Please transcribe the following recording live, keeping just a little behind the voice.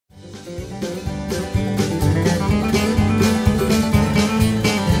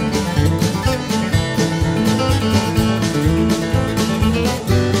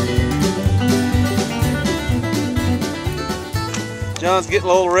getting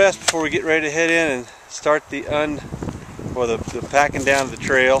a little rest before we get ready to head in and start the packing down of the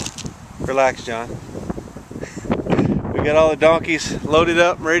trail. Relax, John. We got all the donkeys loaded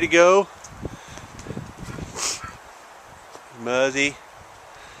up and ready to go. Muzzy,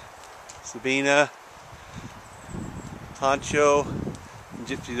 Sabina, Honcho, and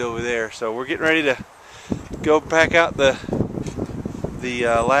Gypsy's over there. So we're getting ready to go pack out the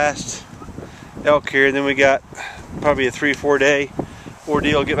last elk here, and then we got probably a 3 or 4 day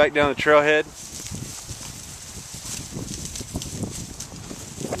ordeal. Get back down the trailhead.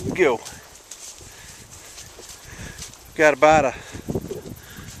 Here we go. Got about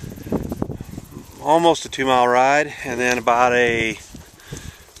almost a 2-mile ride, and then about a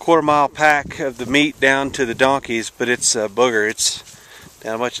 1/4 mile pack of the meat down to the donkeys, but it's a booger. It's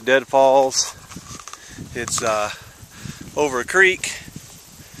down a bunch of deadfalls. It's over a creek,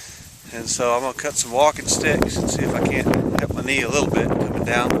 and so I'm gonna cut some walking sticks and see if I can't help my knee a little bit coming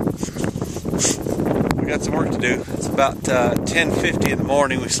down. We got some work to do. It's about 10:50 in the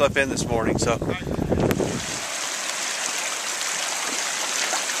morning. We slept in this morning, so.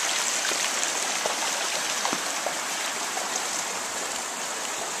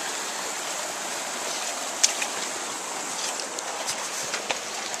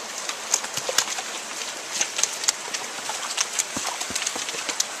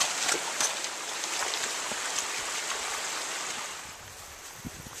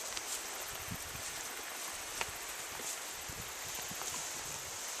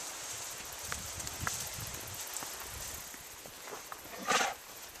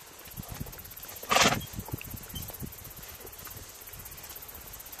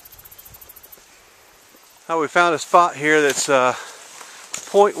 We found a spot here that's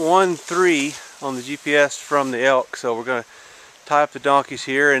 0.13 on the GPS from the elk, so we're going to tie up the donkeys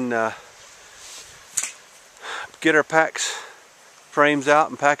here and get our packs frames out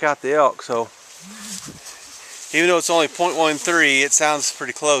and pack out the elk. So even though it's only 0.13, it stuns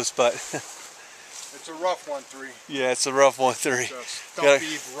pretty close, but it's a rough 1.3. Yeah, it's a rough 1.3. It's a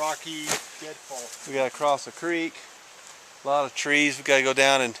stumpy, rocky deadfall. We got to cross a creek, a lot of trees. We got to go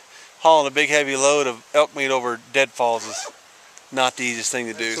down, and hauling a big heavy load of elk meat over deadfalls is not the easiest thing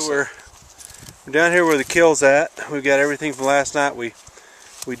to do. So we're down here where the kill's at. We've got everything from last night. We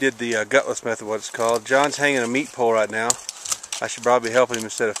did the gutless method, what it's called. John's hanging a meat pole right now. I should probably help him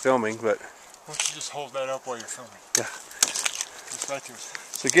instead of filming, but why don't you just hold that up while you're filming? Yeah. Just right there.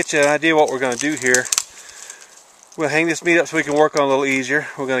 So get you an idea what we're going to do here. We'll hang this meat up so we can work on it a little easier.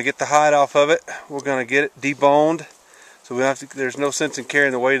 We're going to get the hide off of it. We're going to get it deboned, so we don't have to. There's no sense in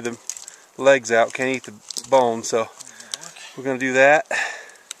carrying the weight of the legs out. Can't eat the bone, so we're going to do that. And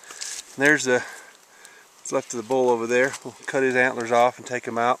there's what's left of the bull over there. We'll cut his antlers off and take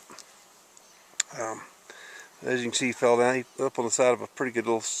him out. As you can see, he fell down. He's up on the side of a pretty good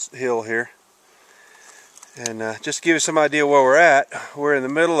little hill here. And just to give you some idea where we're at, we're in the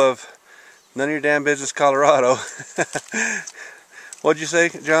middle of none of your damn business, Colorado. What'd you say,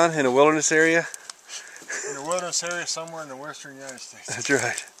 John? In a wilderness area? In a wilderness area somewhere in the western United States. That's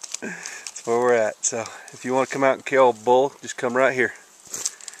right. That's where we're at. So if you want to come out and kill a bull, just come right here,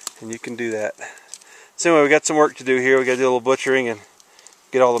 and you can do that. So anyway, we got some work to do here. We got to do a little butchering and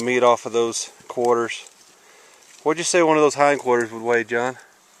get all the meat off of those quarters. What'd you say one of those hindquarters would weigh, John?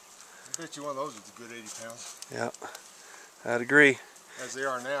 I bet you one of those is a good 80 pounds. Yeah, I'd agree. As they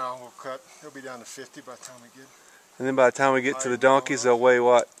are now, they'll be down to 50 by the time we get. And then by the time we get to the donkeys, they'll weigh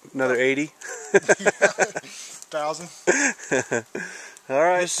what? Another 80? 1,000.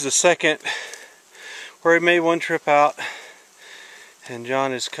 Alright, this is the second where we made one trip out, and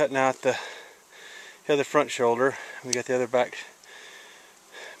John is cutting out the other front shoulder. We got the other back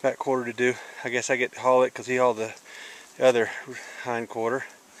quarter to do. I guess I get to haul it because he hauled the other hind quarter.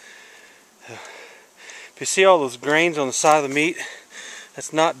 If you see all those grains on the side of the meat,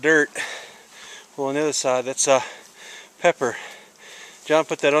 that's not dirt. Well, on the other side, that's pepper. John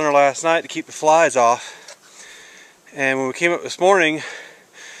put that on there last night to keep the flies off. And when we came up this morning,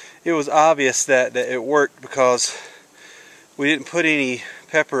 it was obvious that it worked because we didn't put any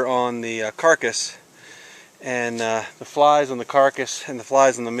pepper on the carcass. And the flies on the carcass and the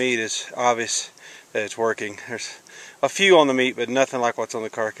flies on the meat is obvious that it's working. There's a few on the meat, but nothing like what's on the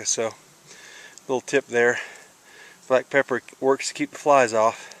carcass. So, little tip there. Black pepper works to keep the flies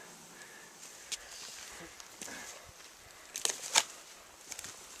off.